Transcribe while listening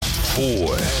4,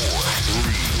 3,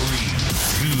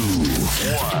 2,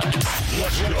 1.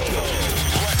 Let's go.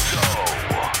 Let's go.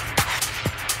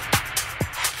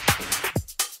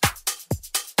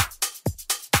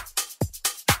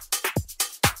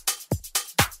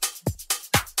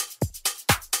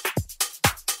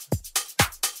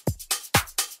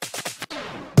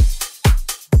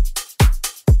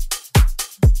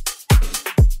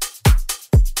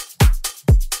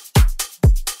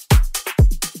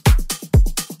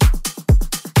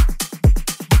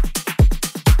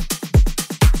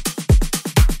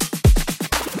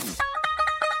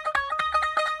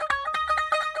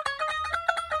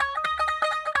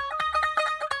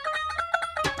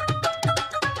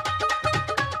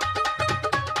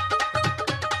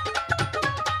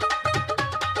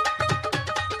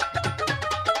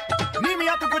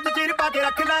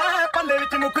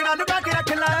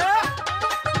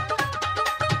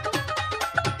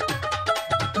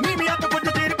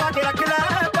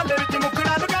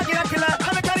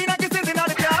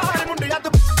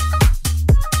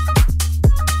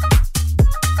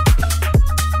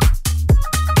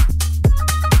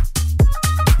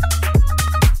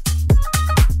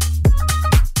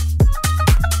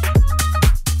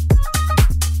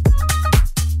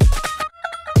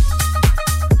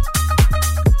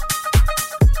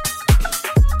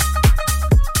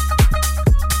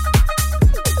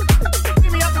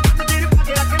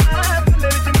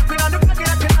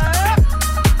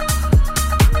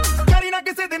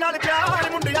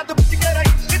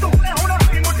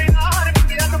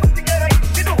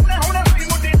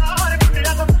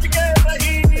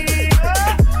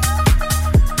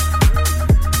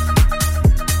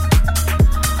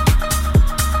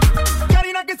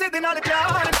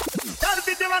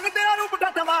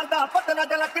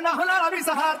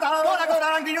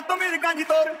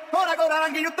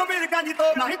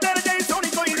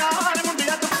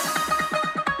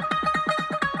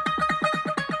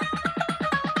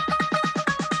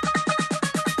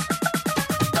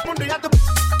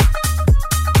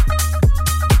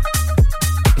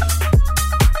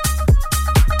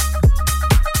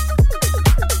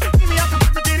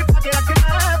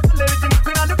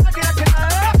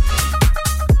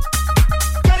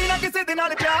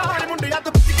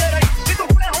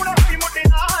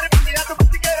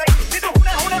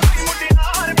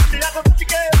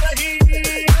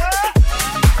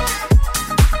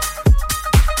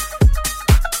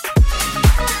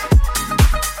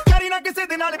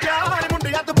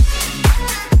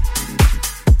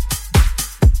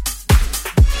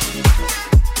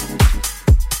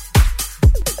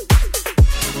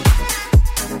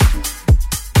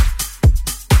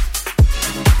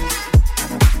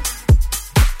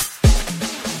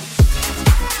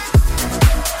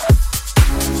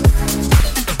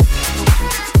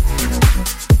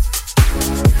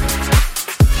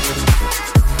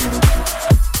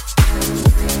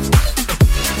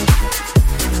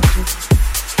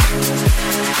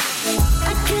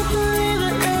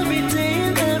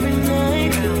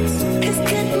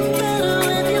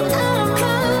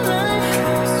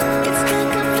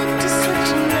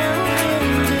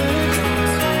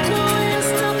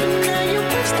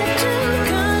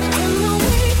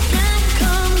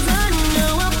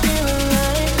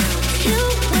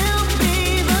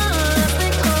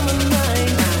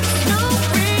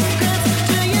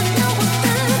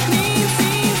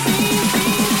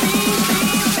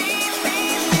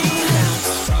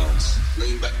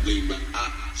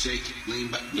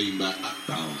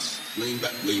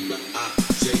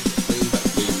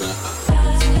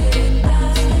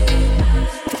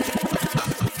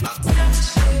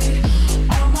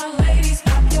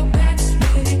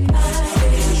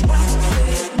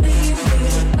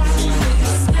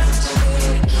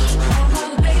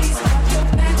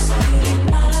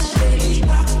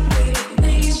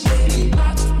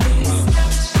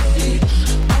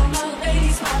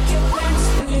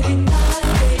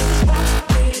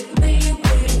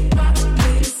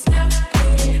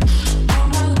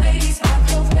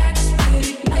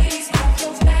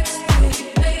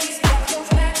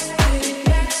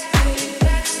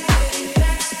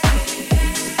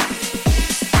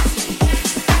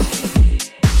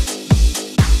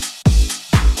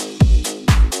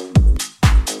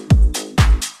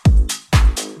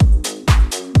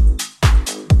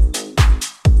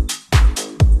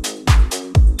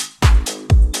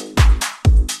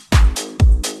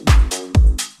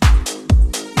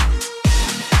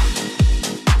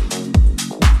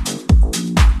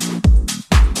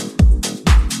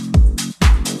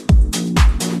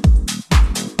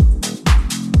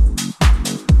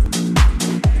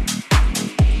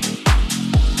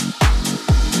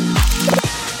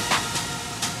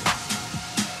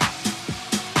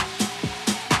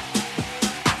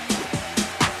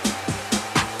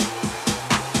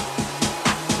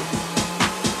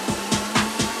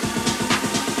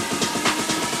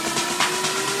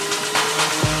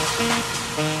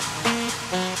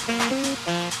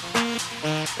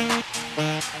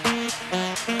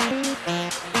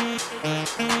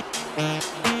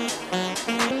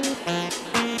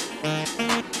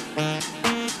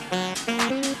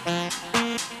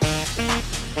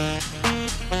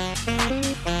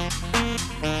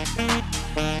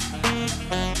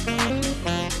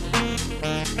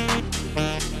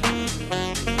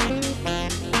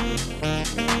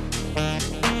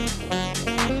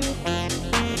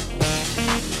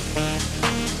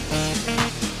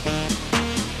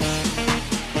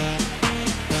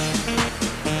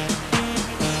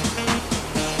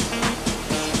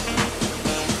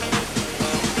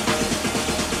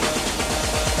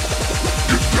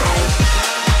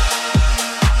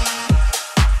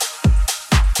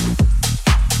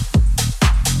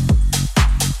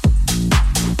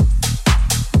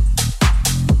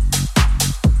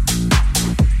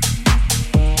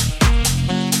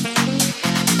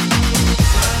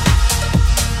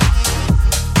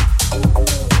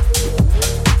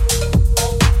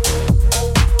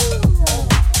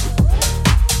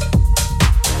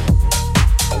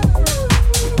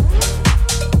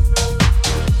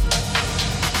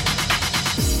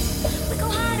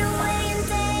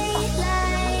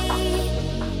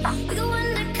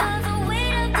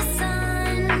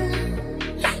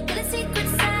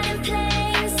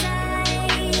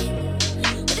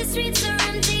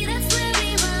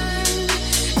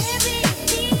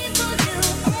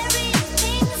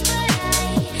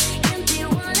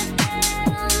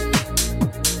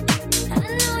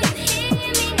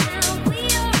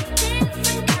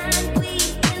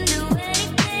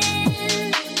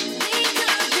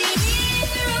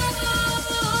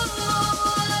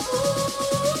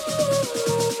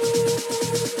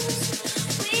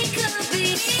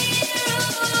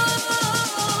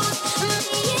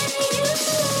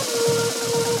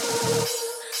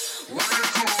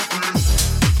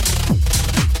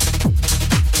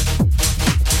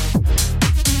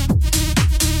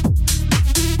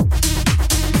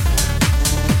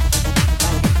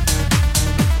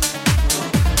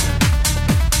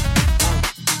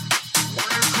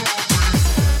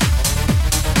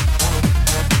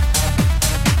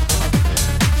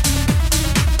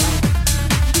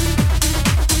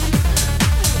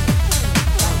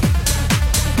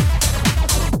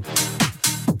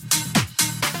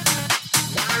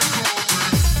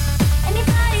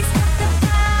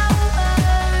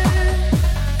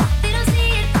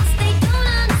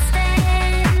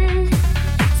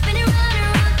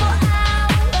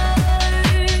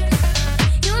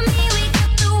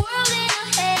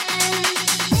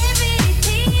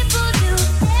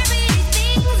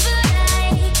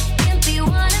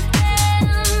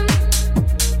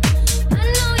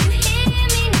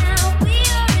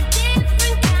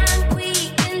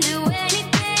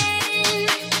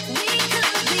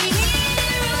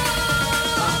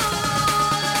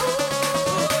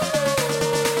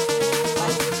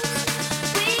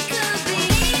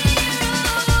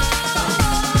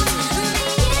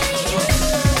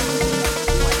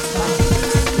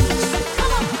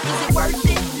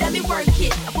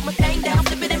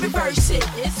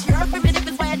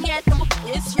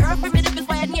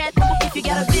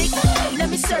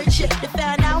 search ya to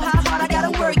find out how hard I gotta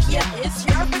work ya. It's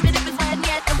your primitive is land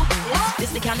yet, and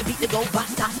this the kind of beat that go ba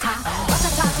ta ta, ba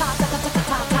ta ta ta ta ta ta ta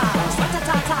ta, ba ta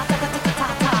ta ta ta ta ta ta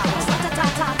ta, ba ta ta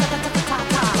ta ta ta ta ta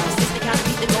ta. This the kind of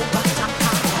beat that go ba ta ta,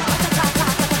 ba ta ta ta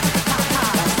ta ta ta ta,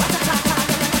 ba ta ta ta ta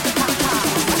ta ta ta.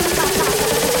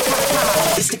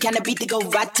 This the kind of beat that go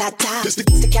ra ta ta. This the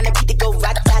kind of beat that go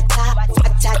ra ta ta, ra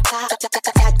ta ta ta ta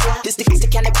ta ta. This the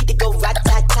kind of beat that go ra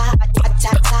ta ta, ra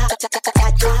ta ta ta ta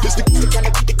ta ta. This the kind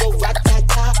of beat that go ra ta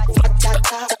ta, ra ta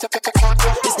ta ta ta ta ta.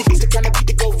 This the kind of beat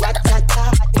that go ra ta ta,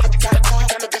 ra ta ta.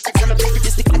 This the kind of beat that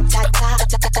go ra ta ta,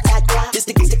 ta ta ta ta. This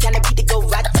the kind of beat that go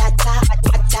ra ta ta,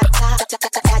 ra ta ta ta ta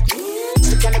ta ta. This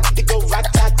the kind of beat that go ra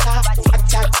ta ta, ra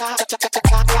ta ta ta ta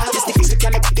ta. This the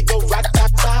kind of beat that go ra ta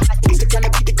ta. This the kind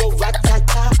of beat that go ra ta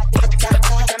ta, ra ta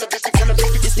ta. This the kind of beat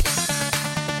that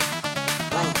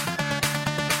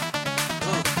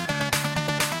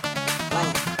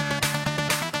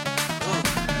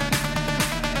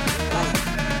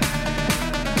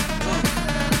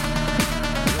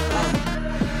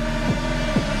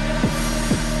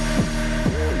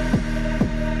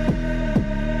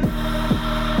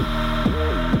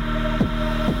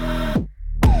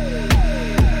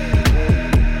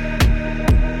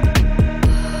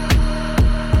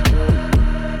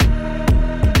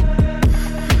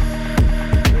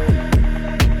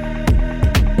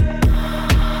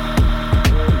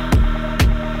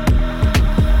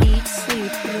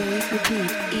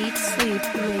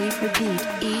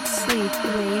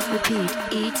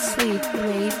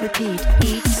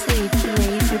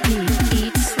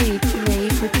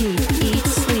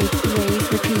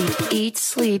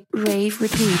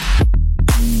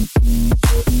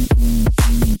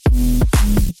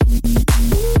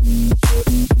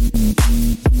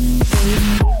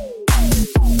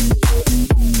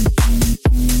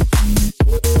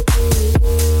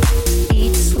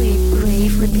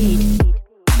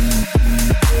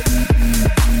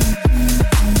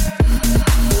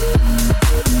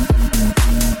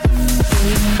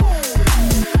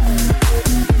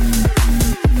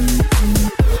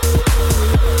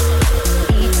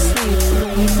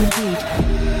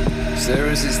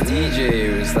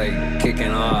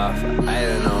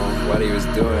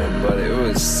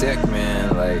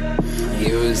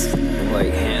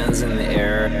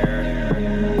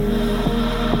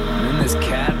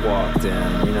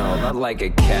like a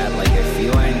cat, like a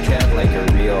feline cat, like a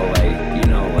real, like, you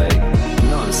know what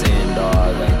I'm saying,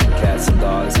 dog, like cats and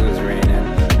dogs. It was raining.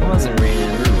 It wasn't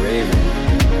raining, we were raving.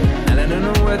 And I don't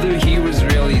know whether he was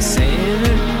really saying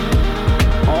it.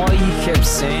 All he kept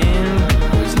saying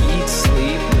was eat,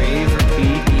 sleep, rave,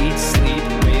 repeat, eat, sleep,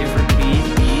 rave, repeat,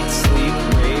 eat, sleep,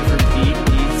 rave, repeat,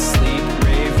 eat, sleep,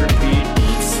 rave, repeat,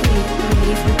 eat, sleep, rave,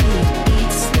 repeat, eat,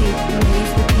 sleep,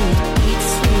 rave, repeat, eat,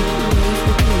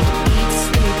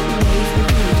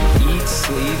 sleep, rave, repeat, eat,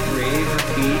 sleep, rave,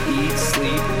 repeat, eat,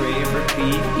 sleep, rave, repeat, eat, sleep, rave, repeat, eat, sleep, rave,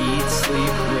 repeat, eat,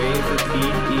 sleep, rave, repeat,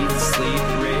 eat, sleep,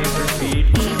 rave, repeat,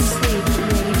 eat, sleep, rave,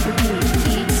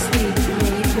 repeat,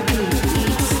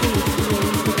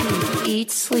 eat,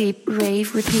 sleep,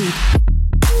 rave, repeat.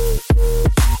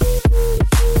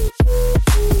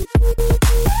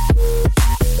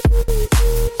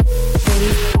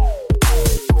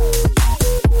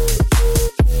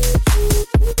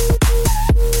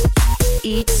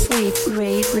 Eat, sleep,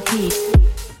 rave, repeat.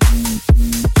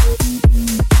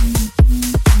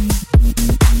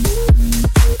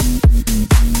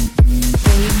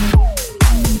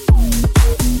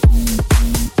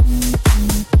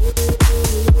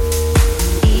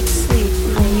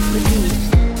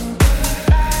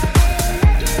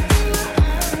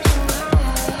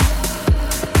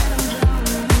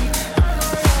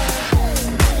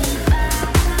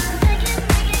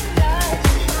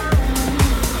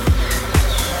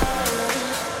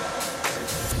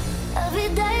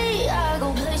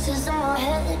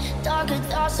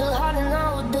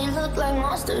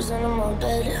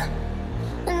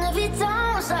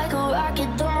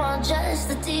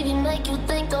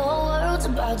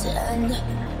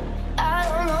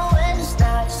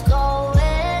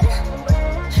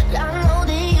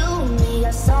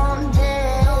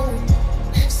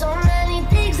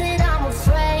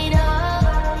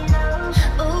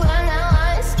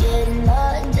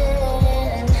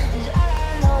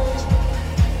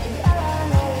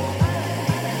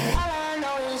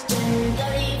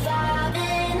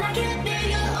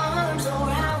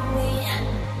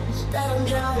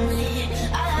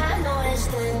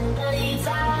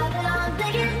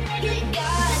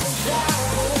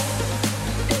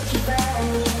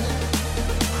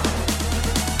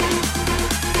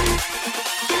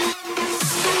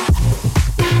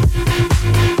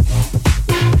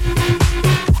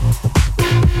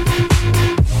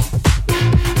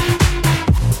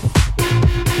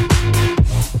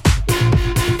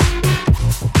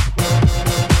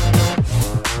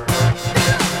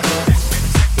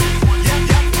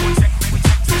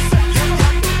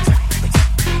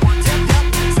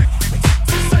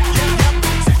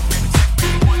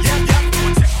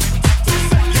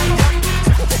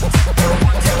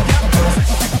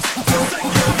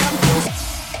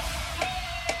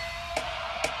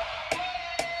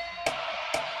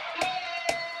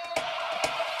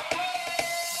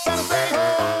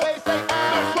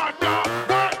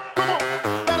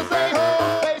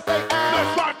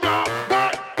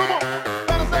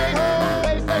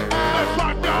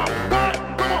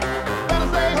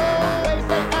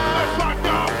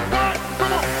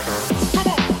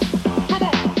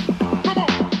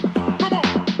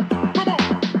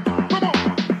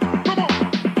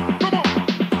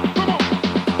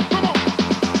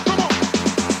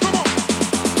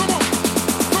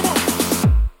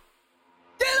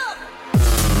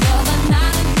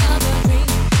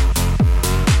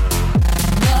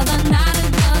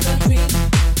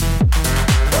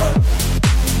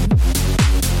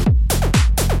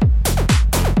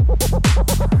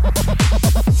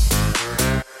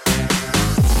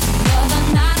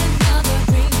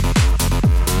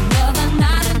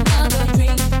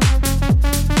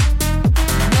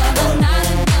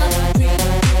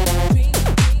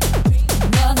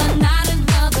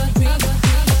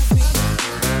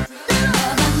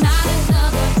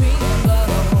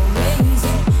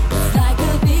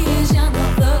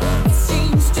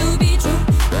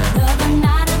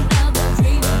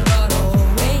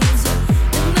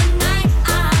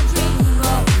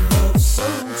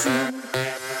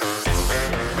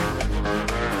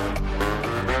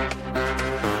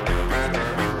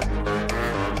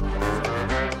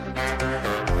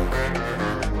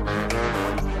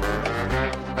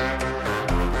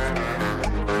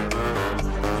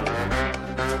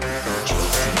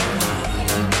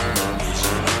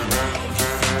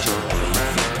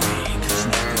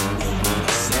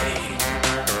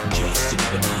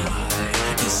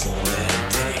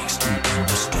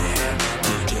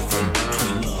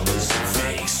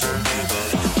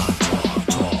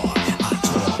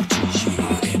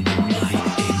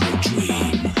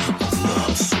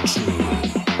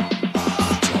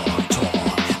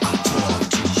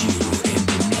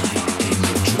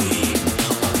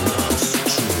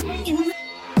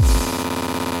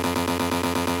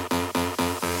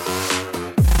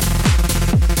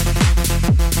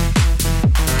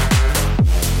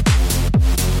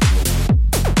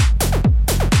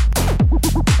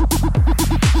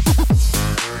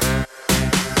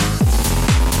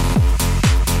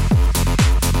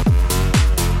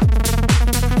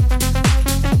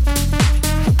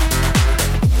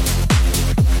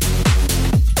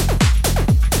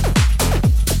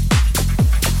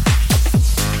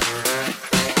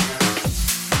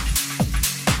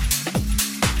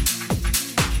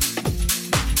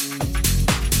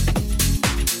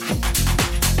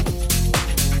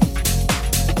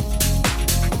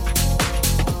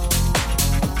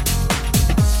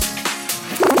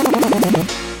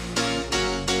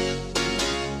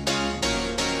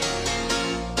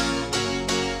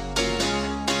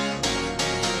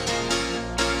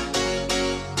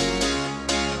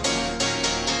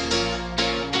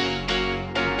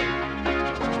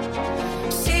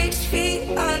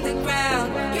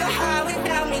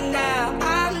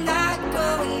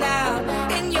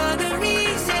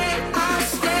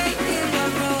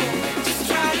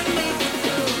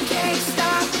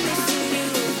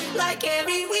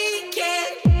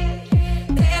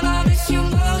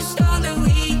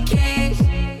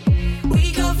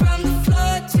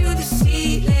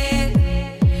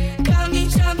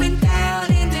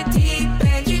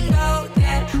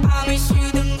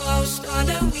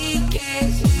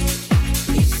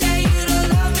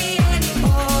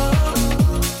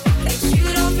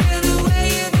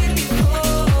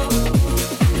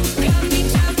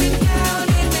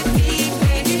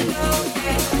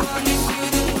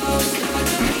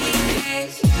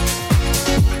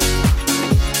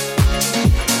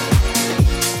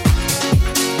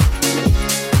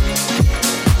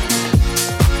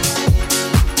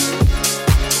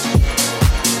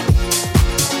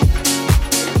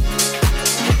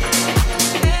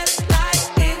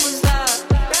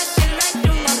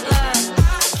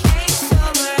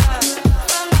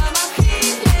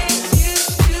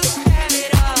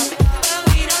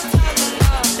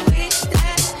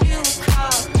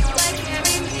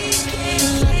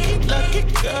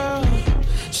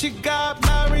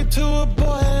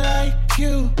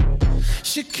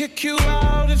 Kick you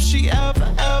out if she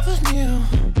ever knew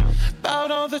about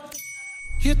all the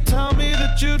you tell me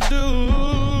that you do.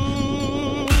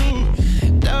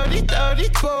 Dirty, dirty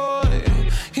boy.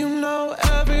 You know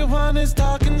everyone is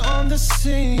talking on the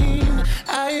scene.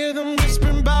 I hear them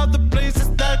whispering about the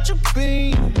places that you've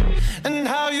been and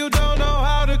how you don't know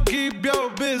how to keep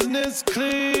your business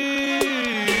clean.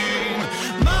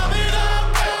 Mommy,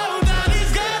 don't go,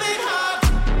 daddy's getting hot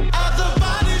at the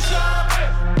body shop,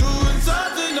 doing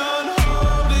something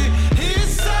unholy. He's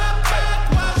sat back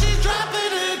while she's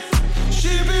dropping it.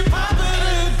 She be popping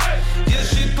it, yeah,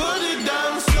 she put it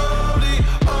down slowly.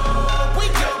 Oh, we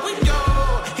go.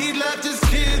 He left his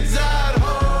kids at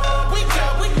home. We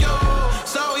go,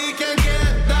 so he can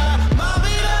get that.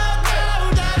 Mommy, don't go,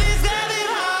 daddy's getting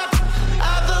hot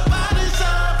at the body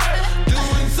shop,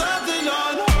 doing something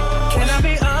unholy. Can I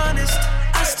be honest?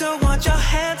 I still want your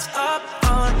hands up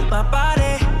on my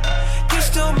body. You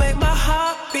still make my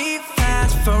heart beat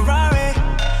fast. Ferrari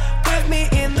with me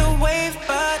in the wave,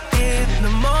 but in the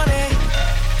morning.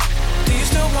 Do you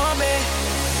still want me?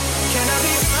 Can I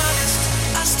be honest?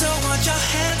 I still want your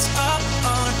hands up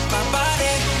on my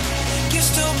body. You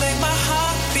still make my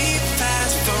heart beat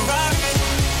fast. Ferrari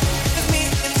with me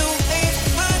in the wave,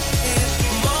 but in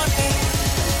the morning.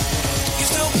 You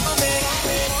still want me?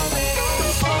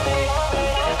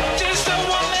 Just don't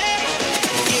want me.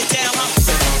 Get down, huh?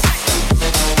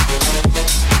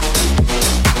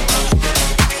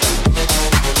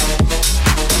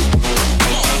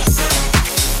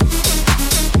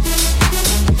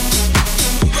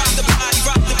 Rock the body,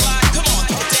 come on,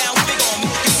 get down, big on me,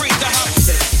 you freak the hump.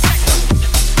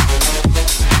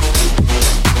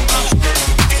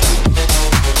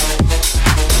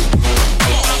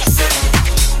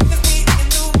 With me in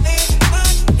the wave,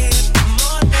 but in the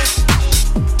morning.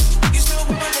 You still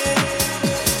want it.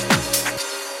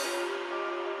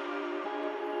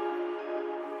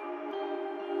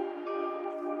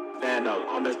 Man up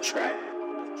on the track.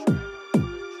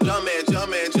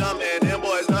 Jumpin', them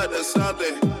boys up to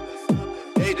something.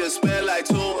 They just spent like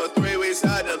 2 or 3 weeks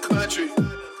out the country.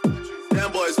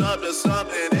 Them boys up to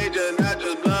something, they just not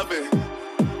just bluffing.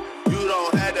 You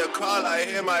don't have to call, I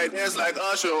hear my dance like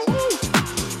Usher. Woo!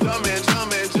 Jumpin',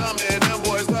 them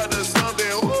boys up to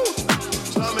something. Woo!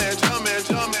 Jumpin',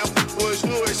 what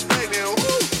you expecting?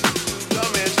 Woo!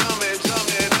 Jumpin',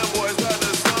 them boys up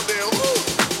to something. Woo!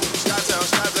 Shout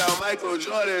out, Michael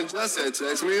Jordan just said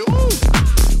text me. Woo!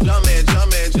 Jumpin',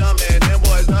 them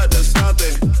boys up to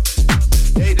something.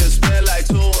 They just spent like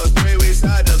 2 or 3 weeks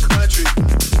out the country.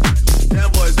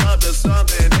 Them boys up to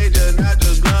something, they just not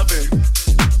just bluffing.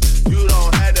 You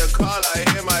don't have to call, I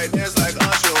hear my dance like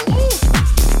Usher. Woo!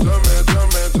 Jumpin'.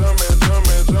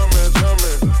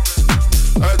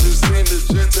 I just seen the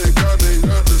shit take out, they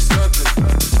up to something.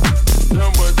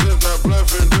 Them boys just not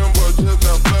bluffing. Jumpin', them boys up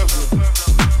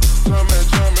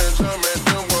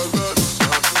to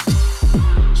something.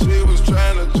 She was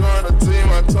trying to join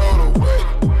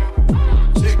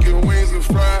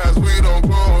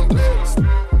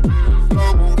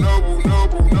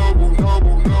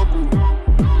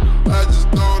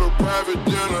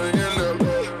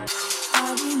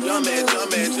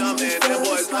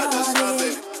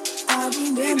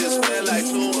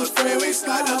ways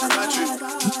out the country.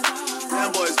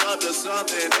 Them boys up to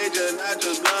something, they just not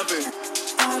just loving.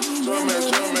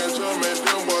 Jumping, them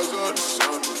boys up to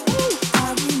something.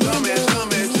 Jumping,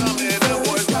 them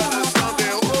boys up to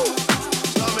something.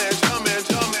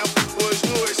 Jumping, what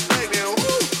you expecting?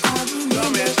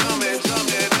 Jumping,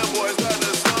 them boys up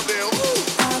to something.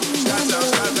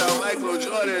 Shout out, Michael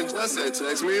Jordan, just said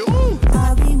text me.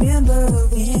 I remember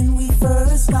when we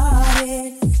first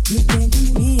started. You came to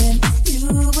me and you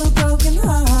were broken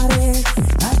hearted.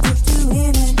 I took you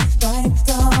in and wiped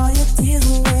all your tears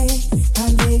away.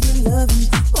 I gave you loving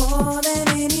more than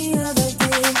any other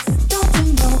day. Don't you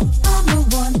know I'm the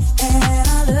one and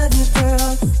I love you,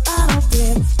 girl. I don't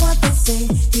care what they say.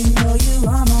 You know you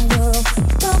are my world.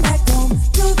 Come back home,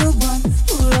 you're the one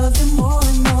who loves you more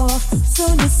and more. So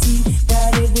you see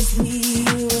that it was me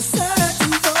you were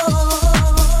searching for.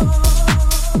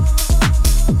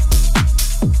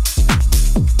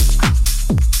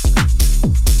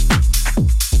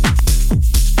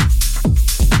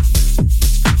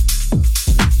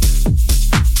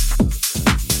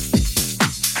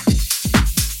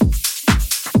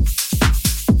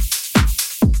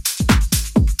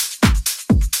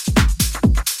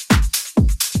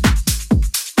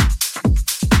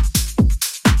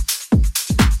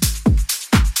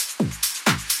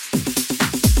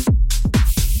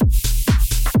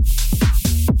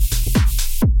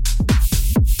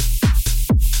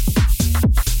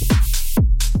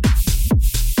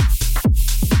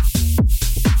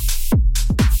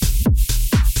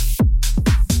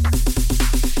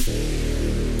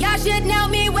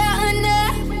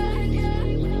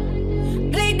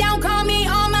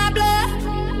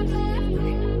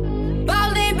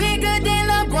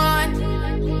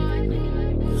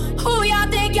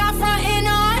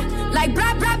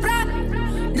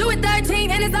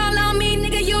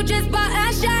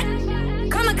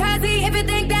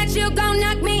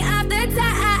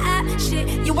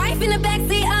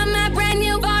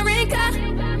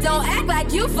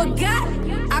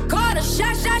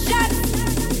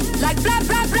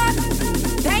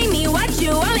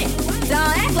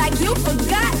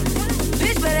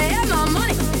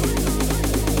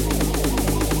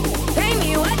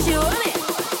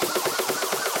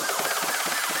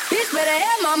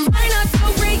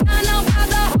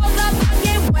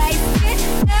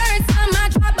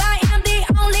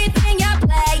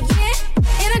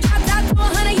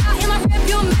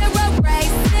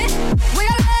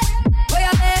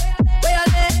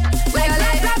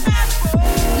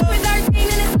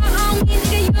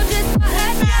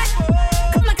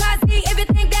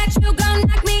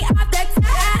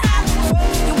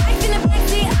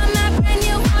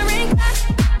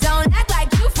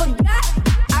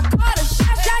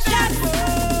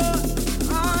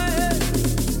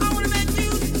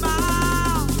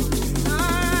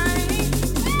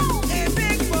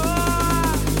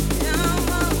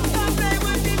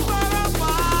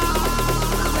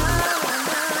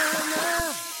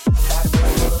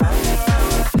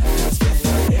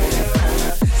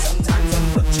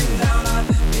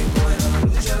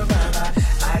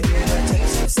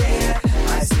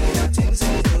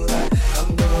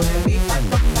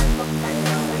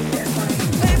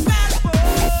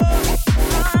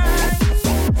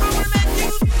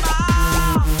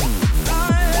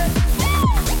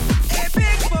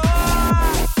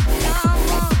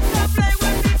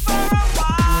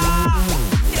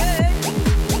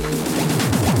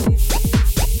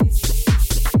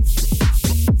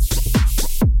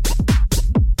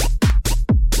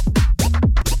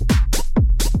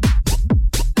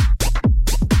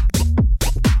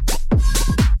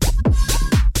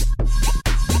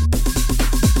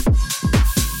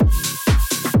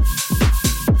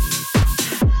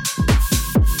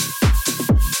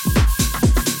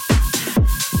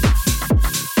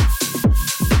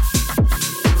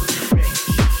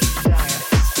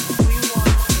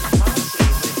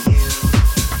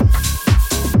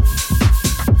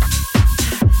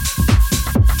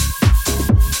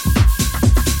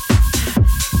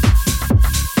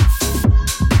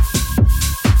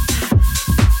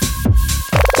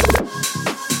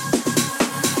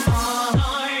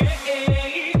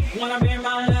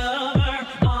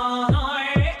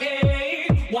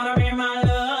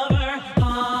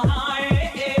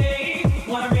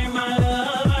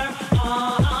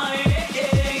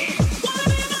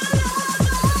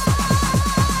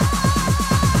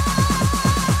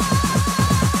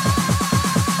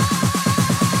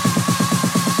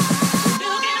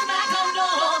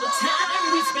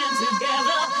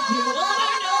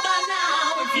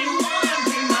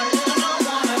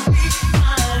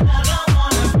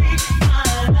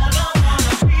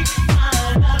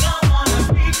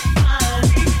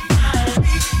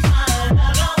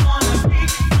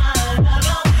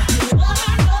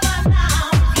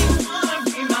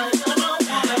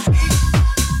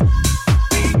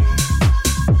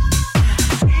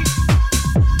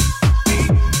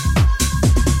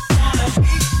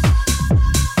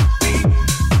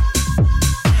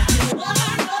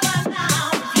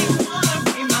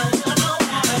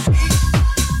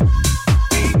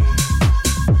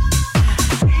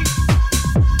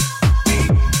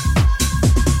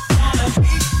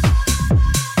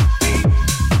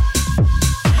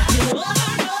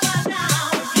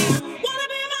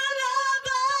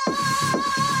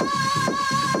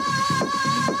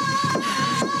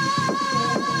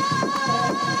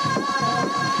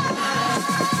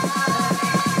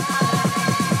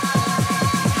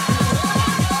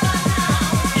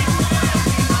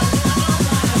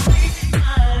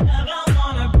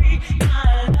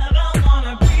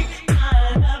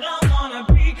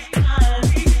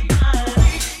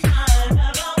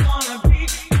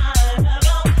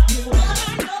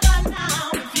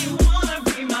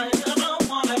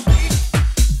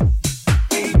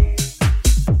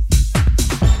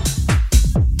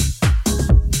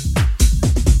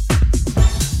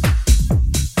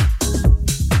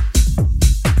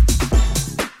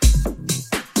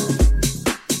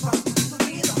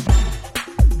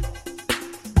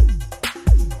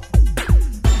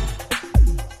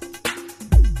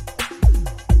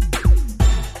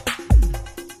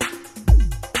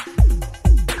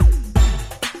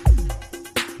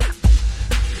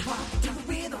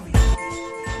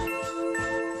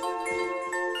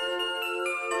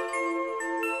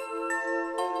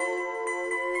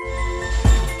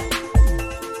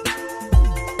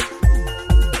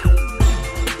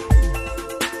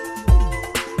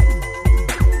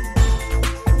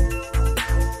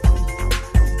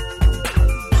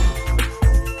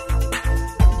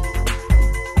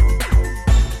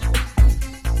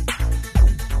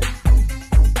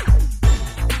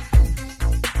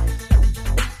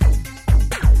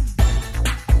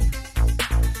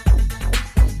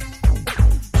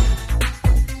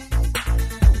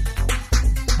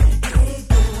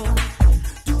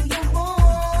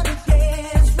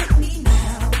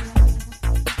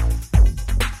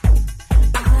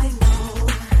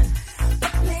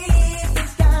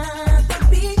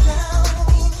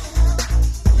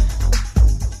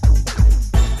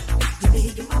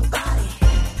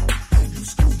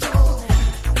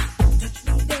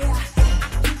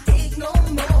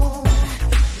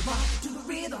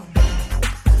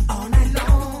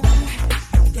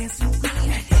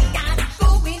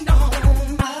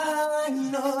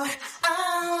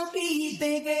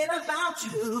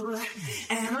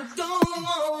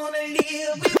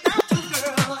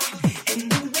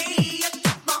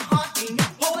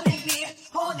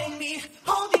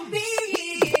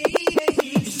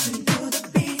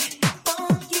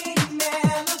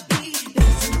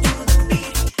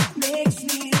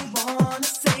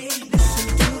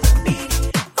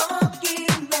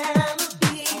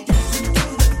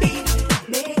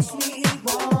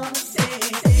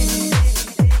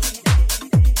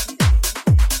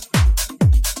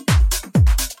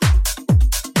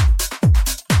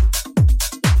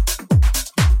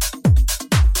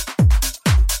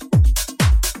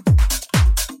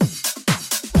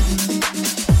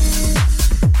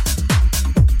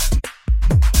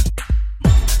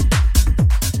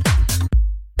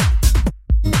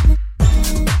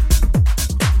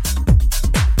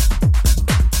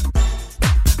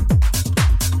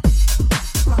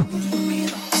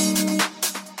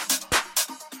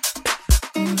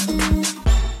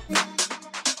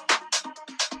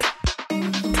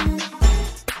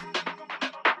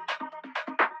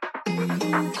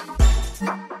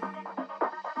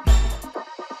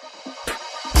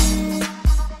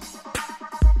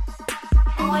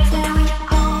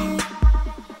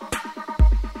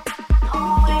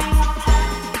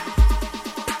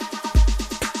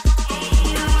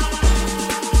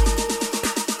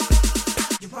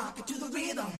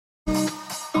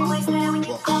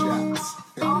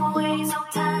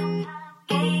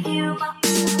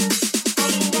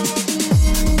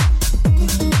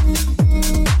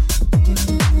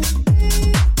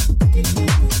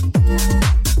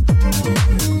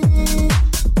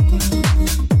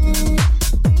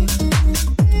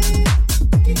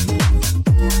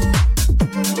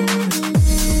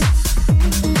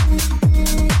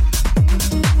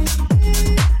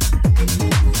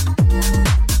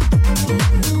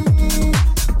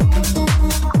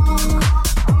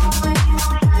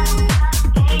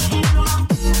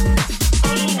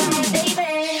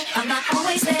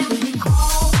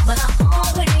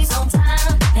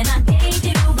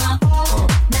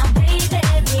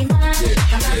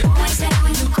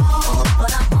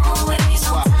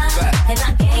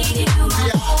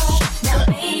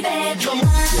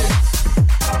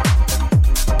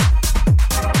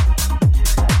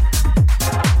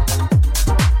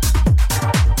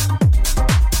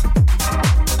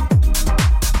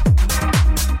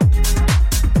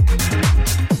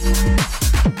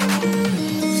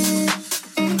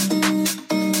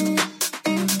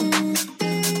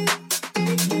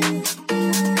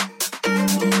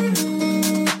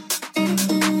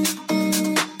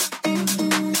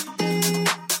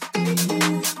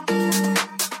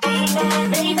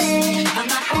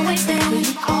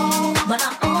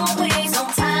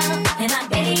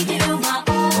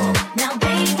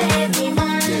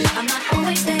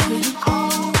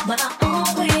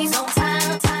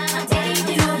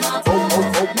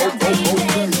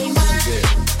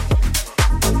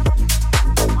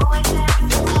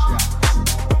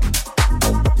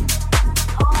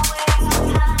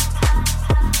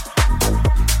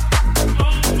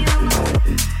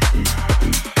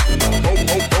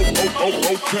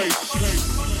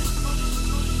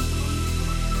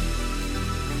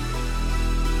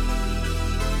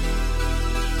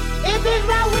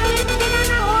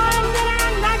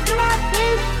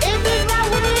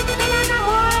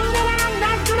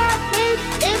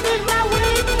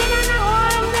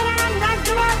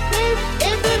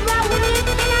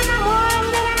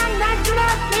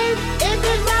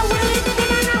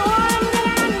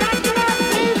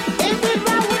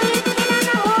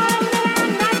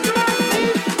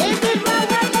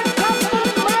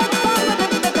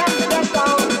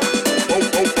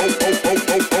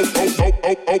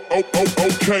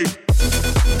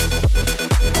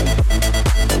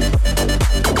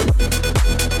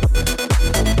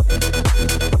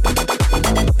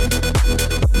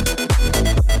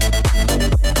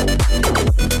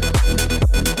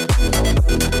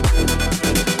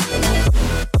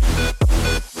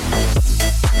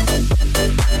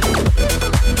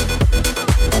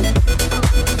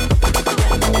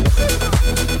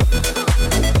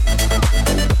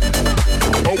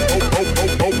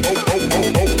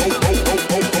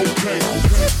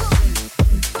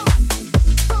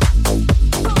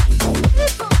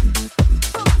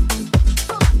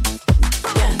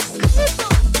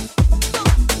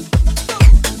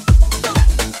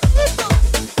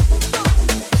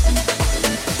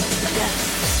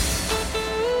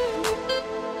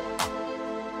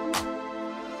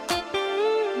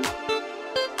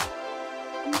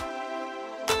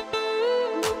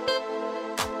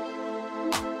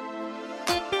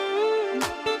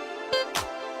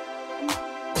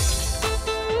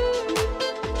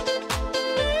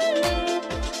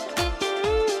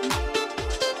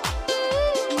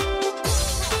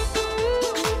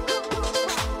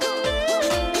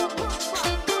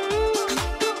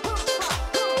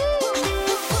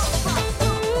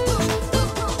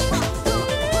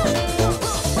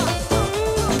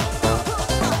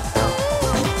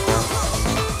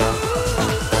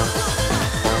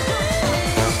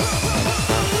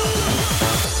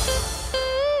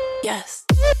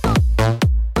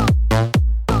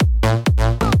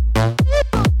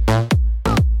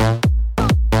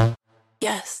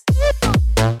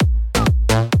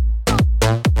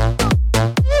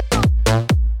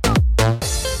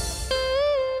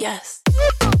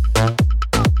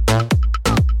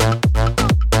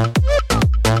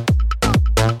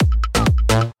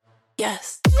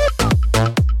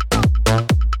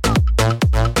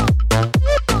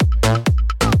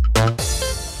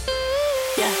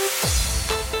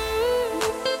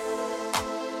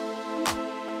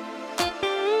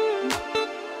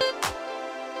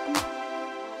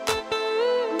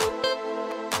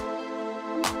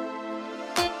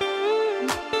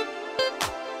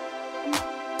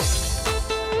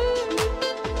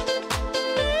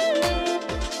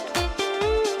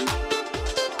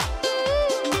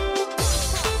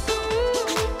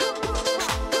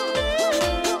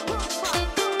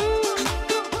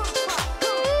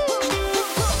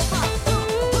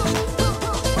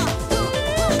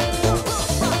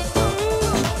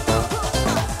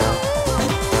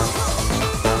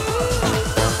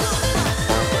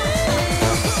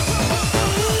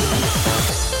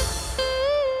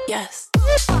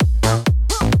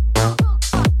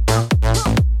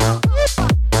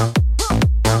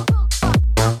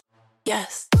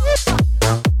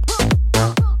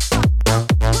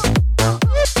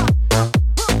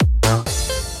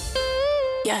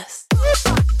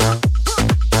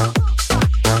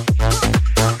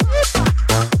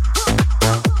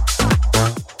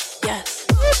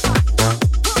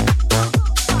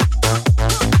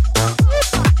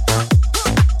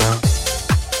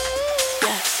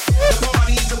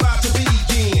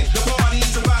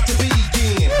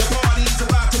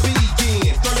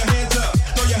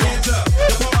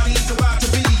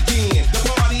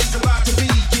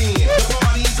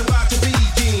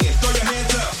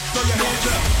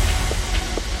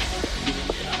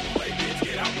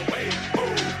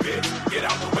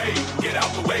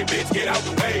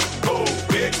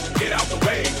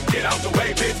 the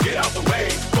way, bitch, get out the way.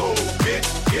 Move, bitch,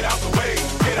 get out the way.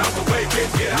 Get out the way,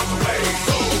 bitch, get out the way.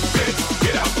 Move, bitch,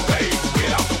 get out the way.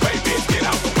 Get out the way, bitch, get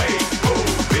out the way.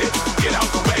 Move, bitch, get out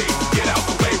the way. Get out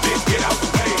the way, bitch, get out the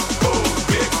way. Move,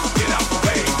 bitch, get out the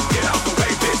way. Get out the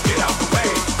way, bitch, get out the way.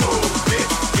 Move,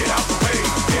 bitch, get out the way.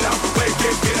 Get out the way,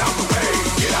 bitch, get out the way.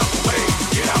 Get out the way,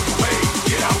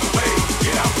 get out the way.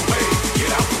 Get out the way, get out the way.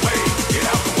 Get out the way, get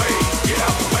out the way. Get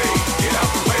out the way, get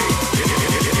out the way.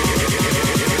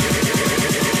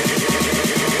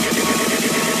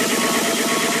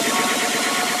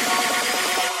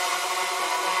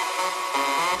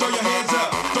 Throw your hands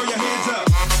up, throw your hands up.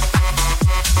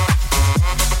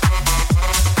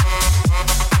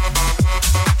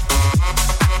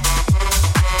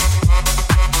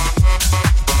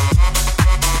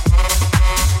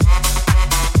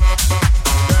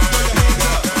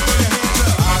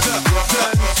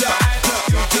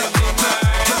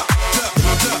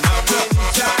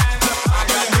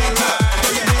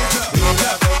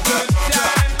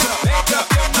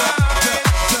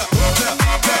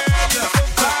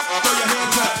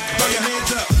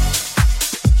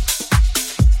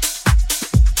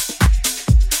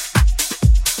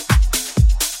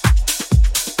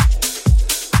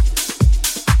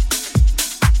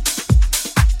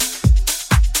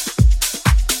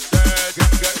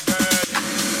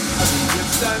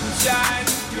 Sunshine,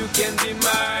 you can be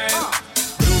mine.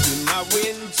 You be my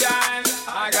windchime,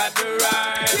 I got the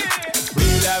rhyme.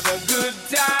 We'll have a good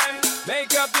time,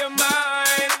 make up your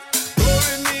mind. Go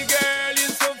with me, girl,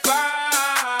 you're so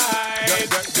fine.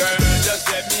 Girl, just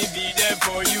let me be there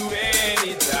for you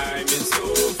anytime. You're so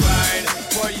fine.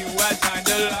 For you, I find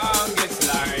the longest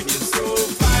line. You're so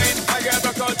fine. My girl,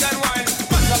 broke out and wine.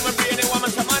 Mash up my brain, they want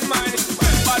mash up my mind.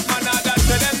 Well, bad man, I dance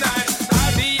to them nine.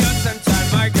 I'll be your sunshine,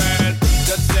 my girl.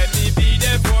 Just let me be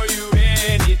there for you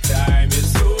anytime. You're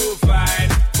so fine.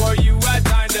 For you, I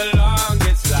find the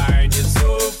longest line. You're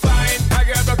so fine. My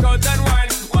girl, broke out and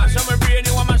wine. Mash up my brain,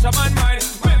 they want mash up my mind.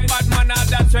 Well, bad man, I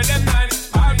dance to them nine.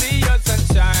 I'll be your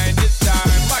sunshine this time.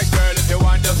 My girl, if you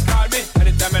want, just call me.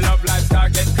 Anytime my love lifestyle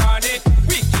get carny.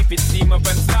 We keep it steam up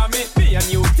and stormy. Me and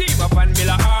you team up and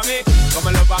Miller Army. Come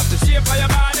and love off the shape of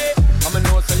your body. Come and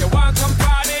know so you want come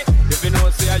party. If you know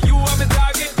say you are my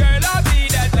target, girl, I'll be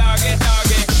that target.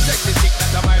 Sexy chick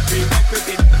that I might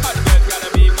prerequisite. All girls gotta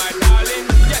be my darling.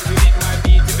 Yes, you need my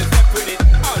beat if you step with it.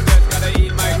 All girls gotta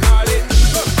eat my calling.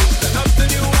 From Kingston up to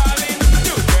New Orleans.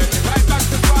 New Jersey right back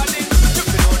to Spalding. If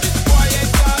you know this boy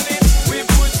ain't darling, we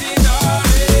put in all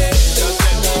in. Just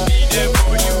let me be there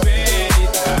for you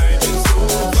anytime. It's so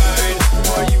fine.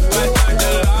 For you I find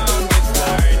the longest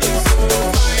line. It's so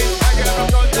fine. I get up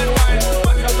and out and wine.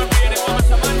 Mash up my brain and mash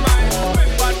up my mind.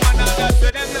 With bad man and that's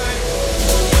with them nine.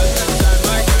 Just sunshine,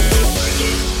 my girl.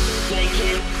 Make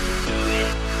it, do it,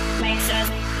 makes us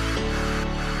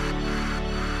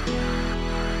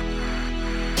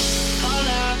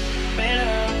harder,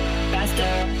 better,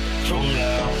 faster,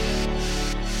 stronger.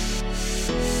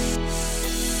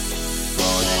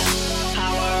 More than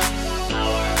power,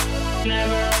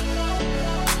 never.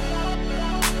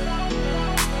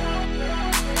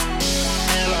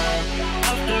 Never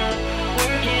after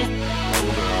work is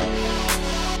over.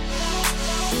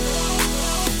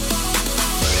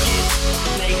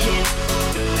 Make it,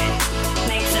 do it,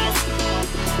 makes us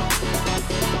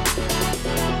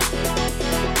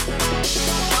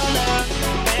harder,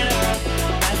 better,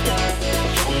 faster,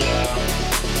 stronger.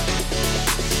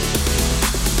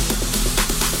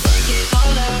 Work it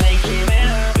harder, make it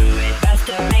better, do it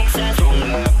faster, makes us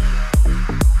stronger.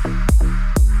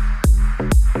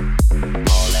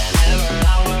 More than ever,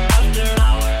 hour after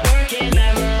hour, work it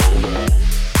never over.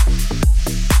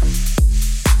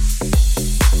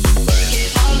 Work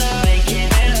it harder, make it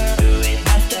better, do it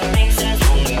faster, makes us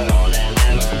stronger. More than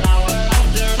ever, hour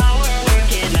after hour,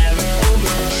 work it never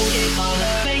over. Work it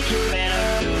harder, make it better,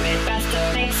 do it faster,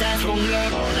 makes us stronger.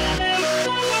 More than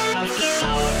ever, hour after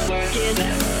hour, work it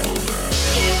never over.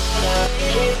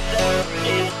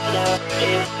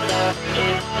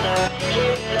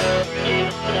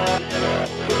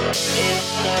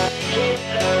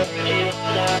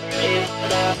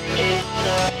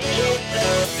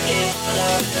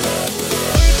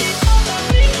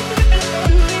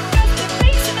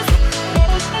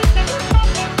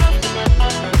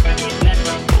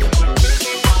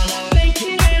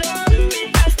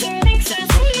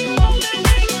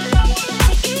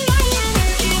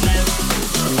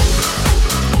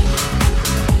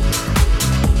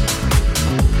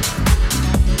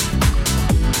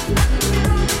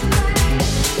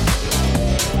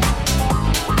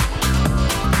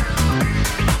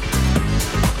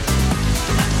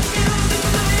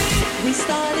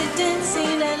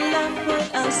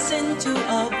 us into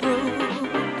a groove.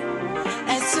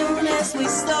 As soon as we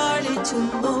started to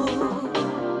move.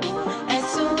 As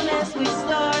soon as we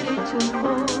started to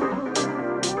move.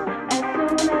 As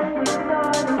soon as we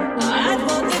started to move. I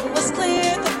thought it was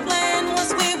clear the plan was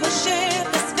we would share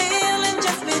this feeling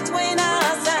just between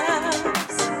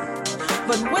ourselves.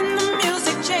 But when the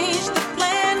music changed, the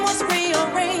plan was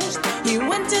rearranged. He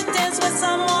went to dance with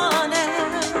someone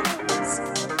else.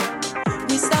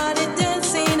 We started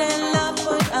dancing and love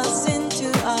put us into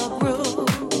a groove.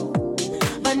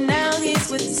 But now he's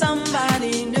with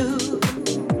somebody new.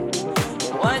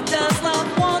 What does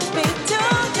love want me to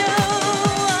do?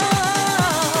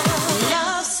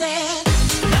 Love said,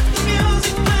 let the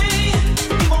music play.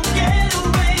 You won't get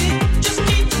away. Just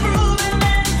keep grooving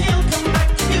and he'll come back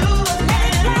to you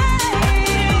again.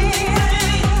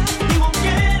 You won't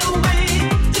get away.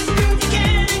 Just groove, you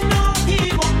can't ignore. He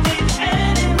won't leave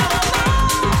anymore.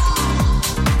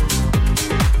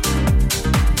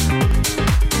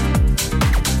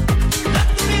 Let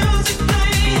the music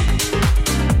play.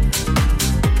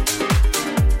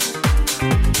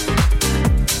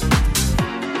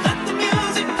 Let the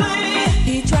music play.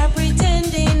 He tried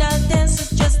pretending a dance is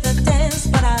just a dance,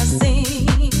 but I see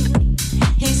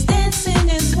he's dancing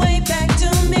his way back to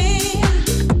me.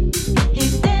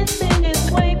 He's dancing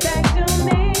his way back to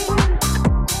me.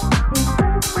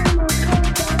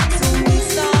 So we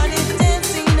started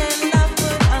dancing and love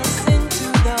put us into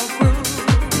the groove.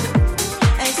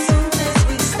 As soon as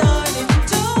we started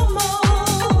to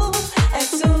move. As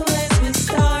soon as we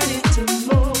started to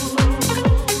move.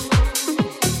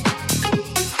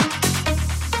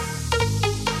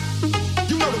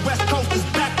 You know the West Coast is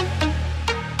back.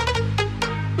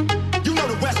 You know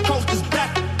the West Coast is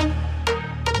back.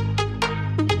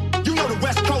 You know the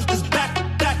West Coast is back.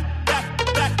 Back.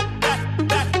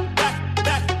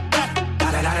 Da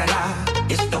da da da da.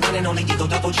 It's the one and only Eagle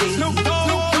Double G. Snoop Dogg.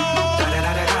 Da da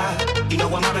da da da. You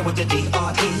know I'm mobbing with the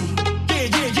D.R.E.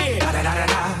 Yeah. Da da da da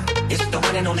da. It's the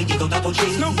one and only Eagle Double G.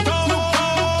 Snoop Dogg.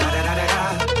 Da da da da da.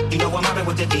 You know I'm mobbing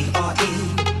with the D.R.E.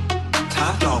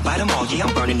 Top dog, bite 'em all, yeah,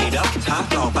 I'm burning it up. Top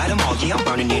dog, bite 'em all, yeah, I'm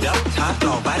burning it up. Top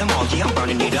dog, bite 'em all, yeah, I'm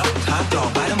burning it up. Top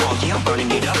dog, bite 'em all, yeah, I'm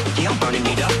burning it up. Yeah, I'm burning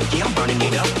it up. Yeah, I'm burning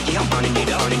it up. Yeah, I'm burning it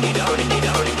up. Burning it up. Burning it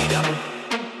up. Burning it up.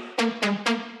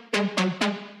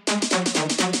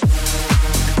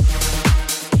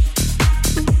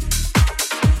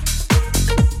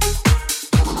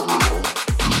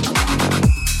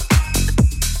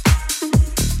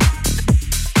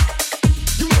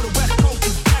 You know the West Coast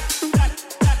is back.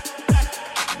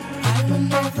 I will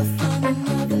never find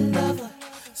another lover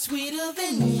sweeter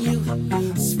than you,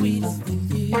 sweeter than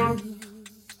you.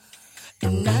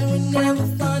 And I will never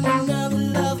find another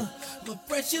lover more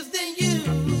precious than you,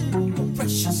 more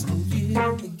precious than you.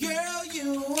 Girl, you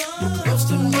are close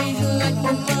to me, you're like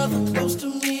my mother. Close to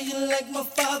me, you're like my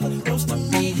father. Close to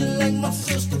me, you're like my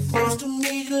sister. Close to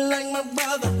me, you're like my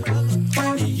brother.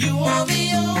 You are the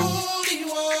only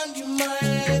one, you're my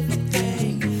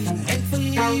everything. And for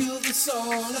you, the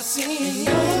song I sing.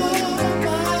 All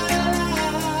my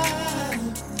life,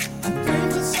 I pray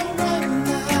for someone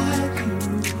like you.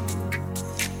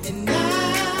 And I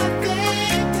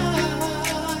thank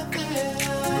God that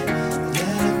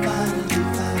I finally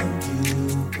found you,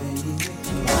 baby.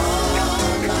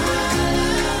 All my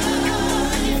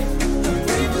life, I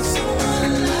pray for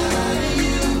someone like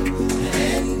you.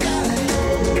 And I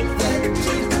hope that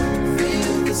you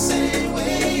feel the same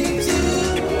way too.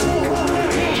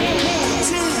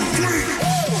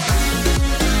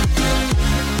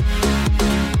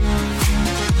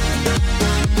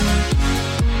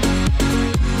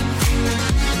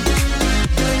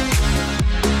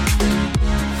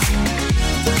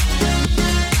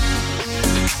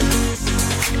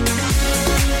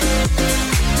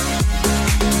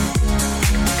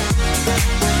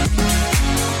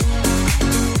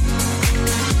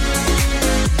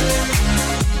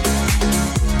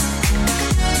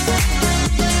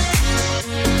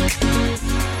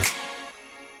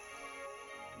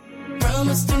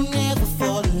 Promise to never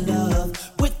fall in love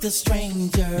with a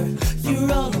stranger.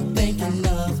 You're all I'm thinking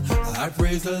of. I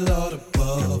praise the Lord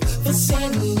above for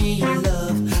sending me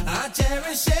love. I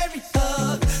cherish every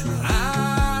hug.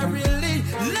 I really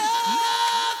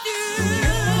love you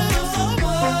so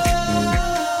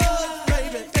much,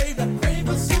 baby, baby. Pray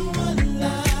for someone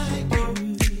like you.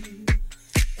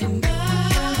 And I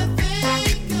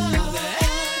thank God that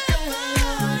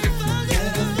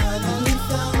I finally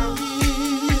found you.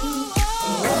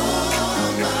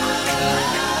 All my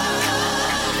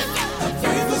life, I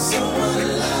pray for someone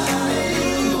like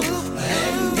you.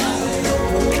 And I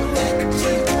hope that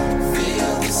you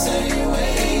feel the same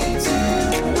way too.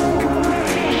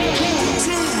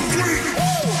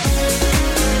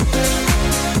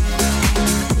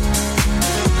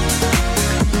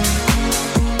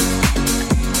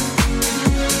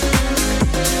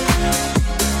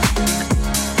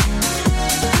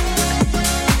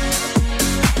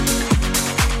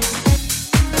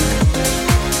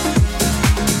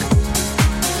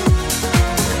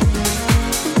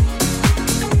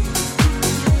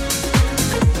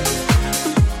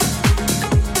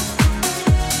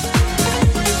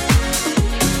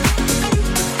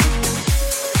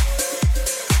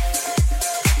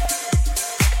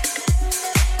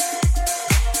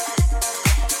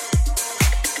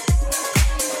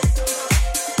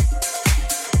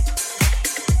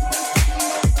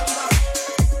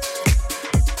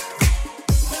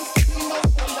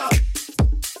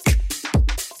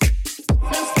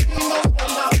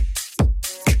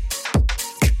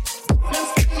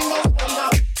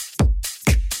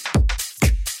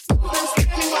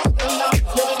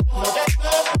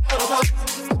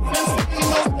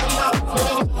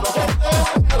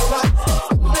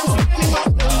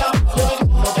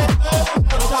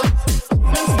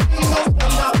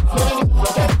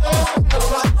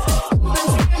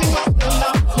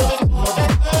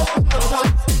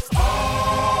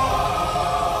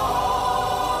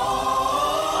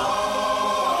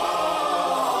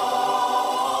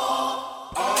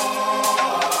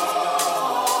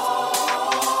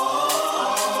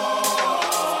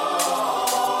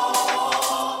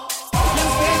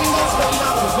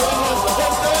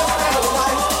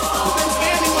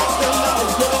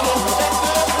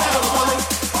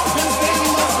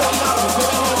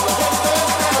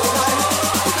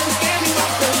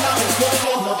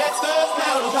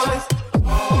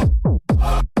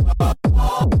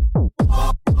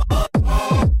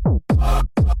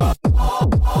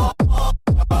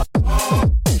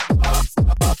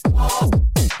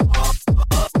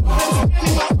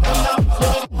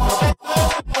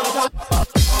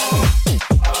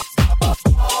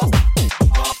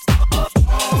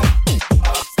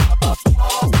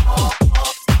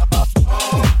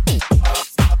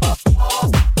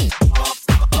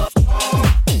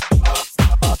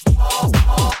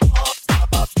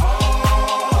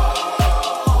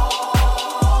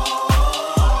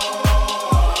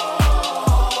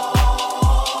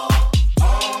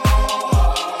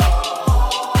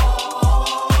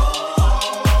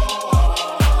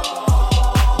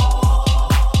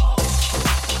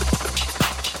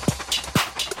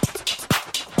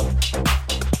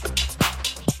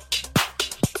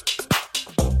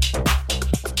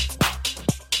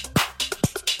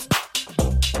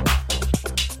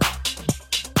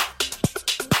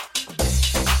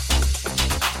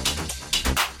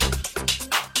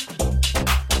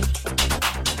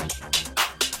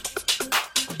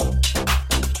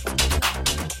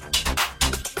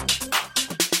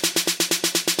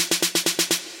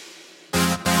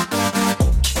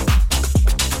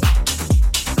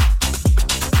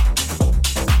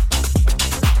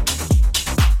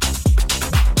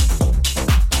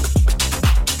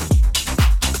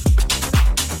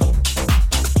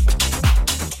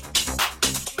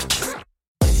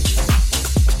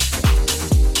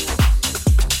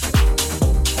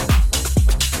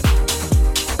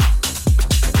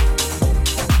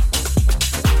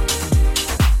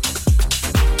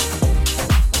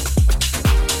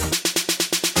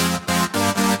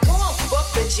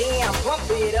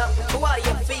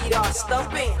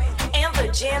 stumping, and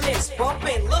the jam is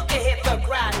bumping. Look ahead, the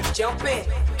crowd is jumping.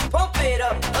 Pump it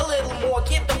up a little more,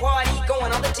 get the party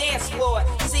going on the dance floor.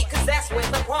 See, cause that's where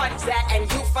the party's at, and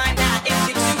you find out if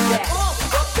you do that. Pump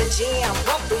up the jam,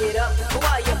 pump it up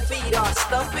while your feet are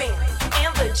stumping,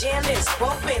 and the jam is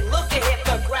bumping. Look ahead,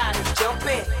 the crowd is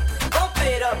jumping. Pump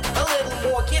it up a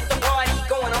little more, get the party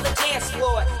going on the dance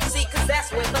floor. See, cause that's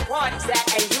where the party's at,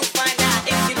 and you find out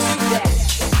if you do that.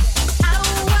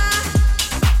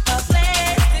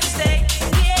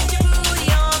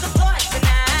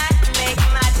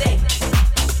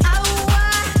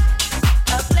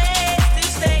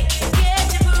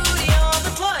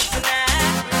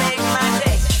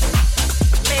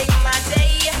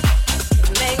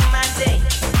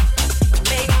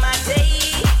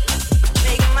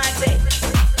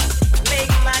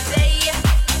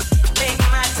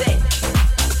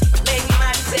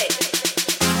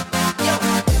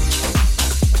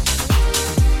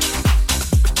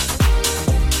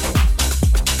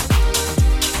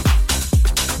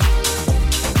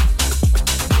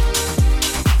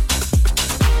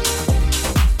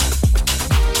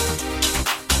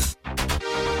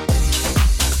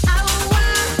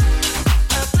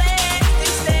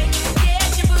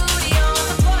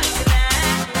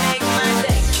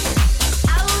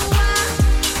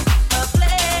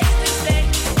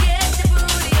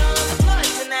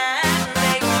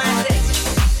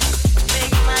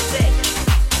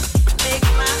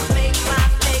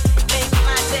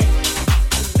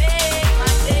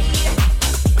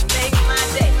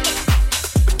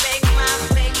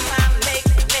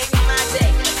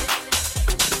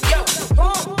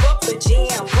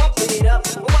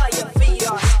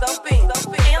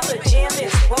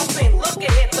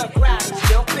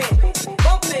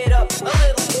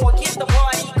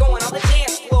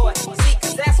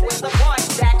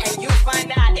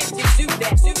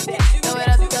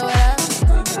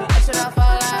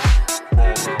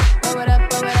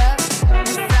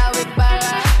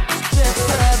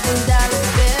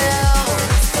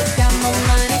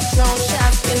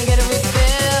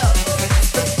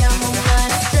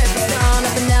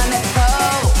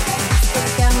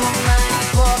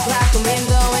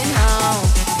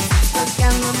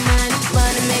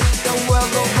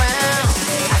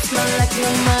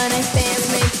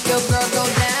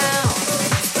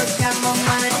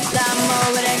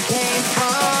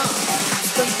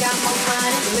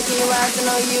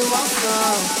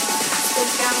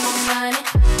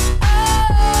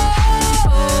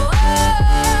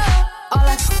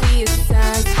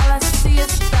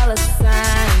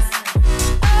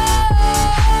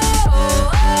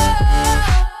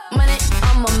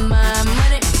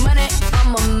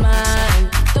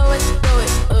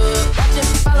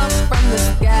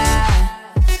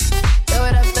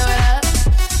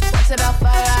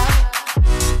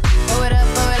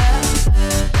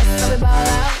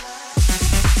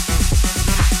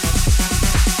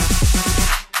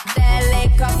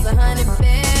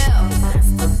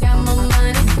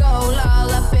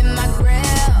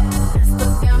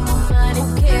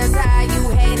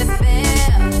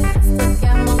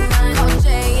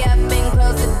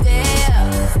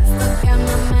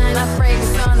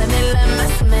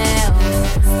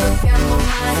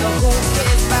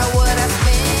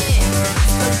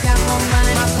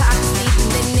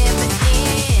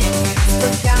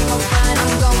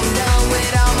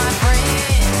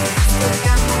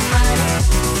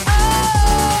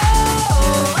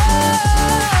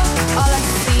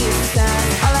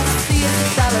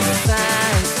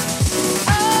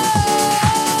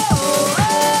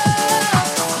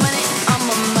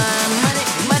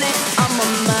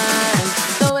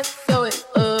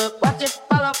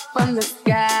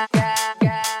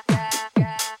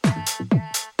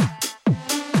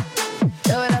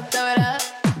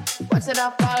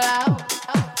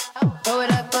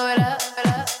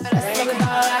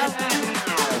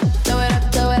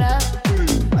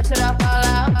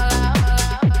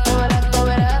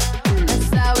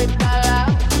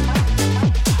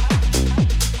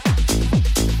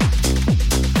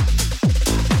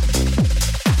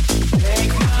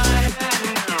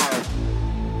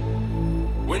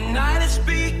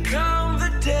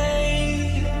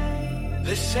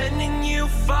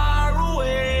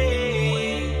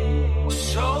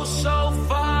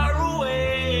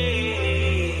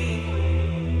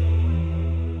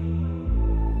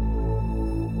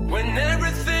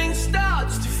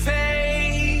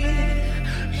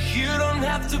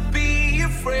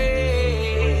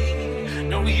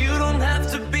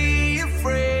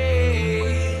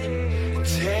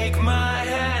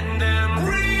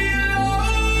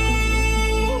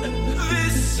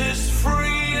 This is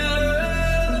free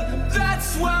love.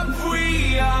 That's what we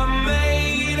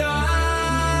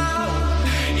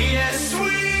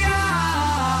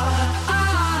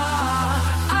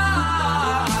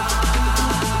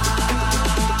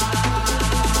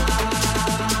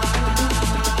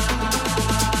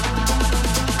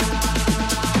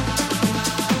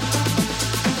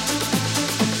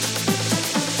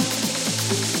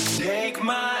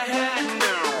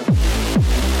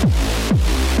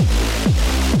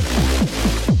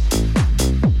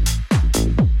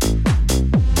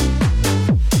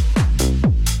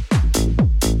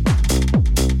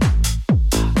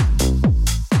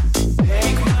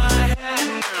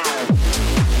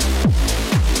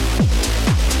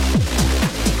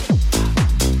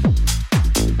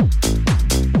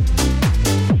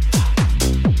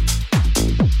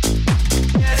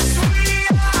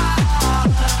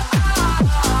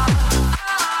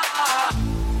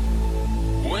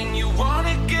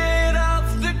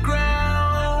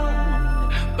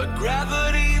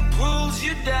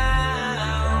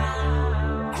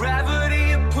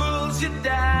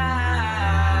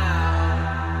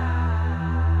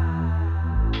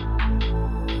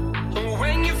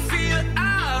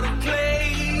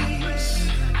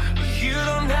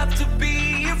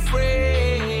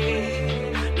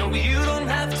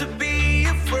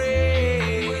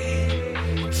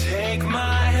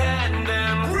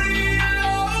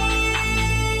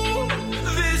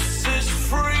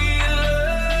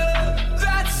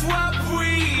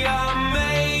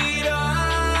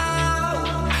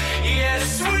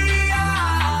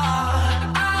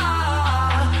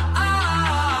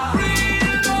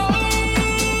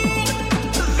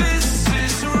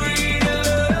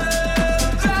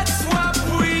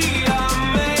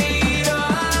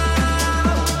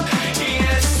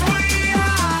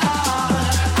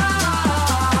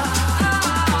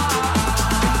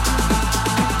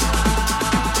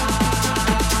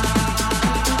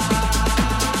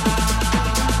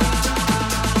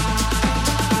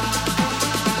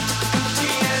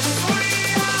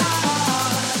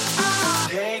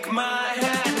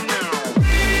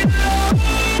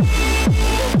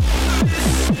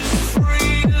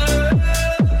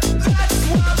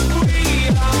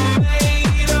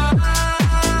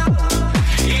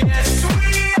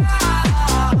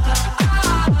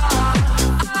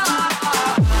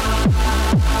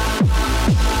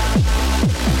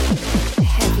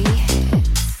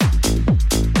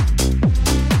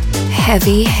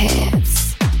heavy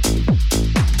hits.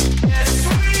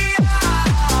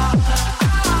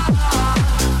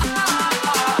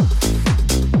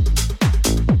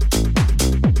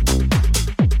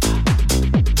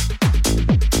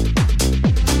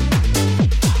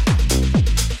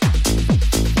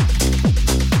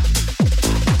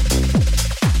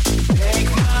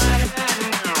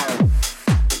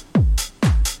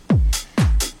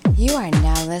 You are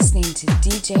now listening to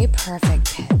DJ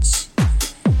Perfect Pitch.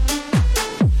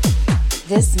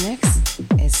 This mix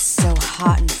is so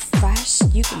hot and fresh,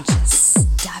 you can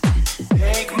just step in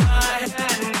it. Take my hand.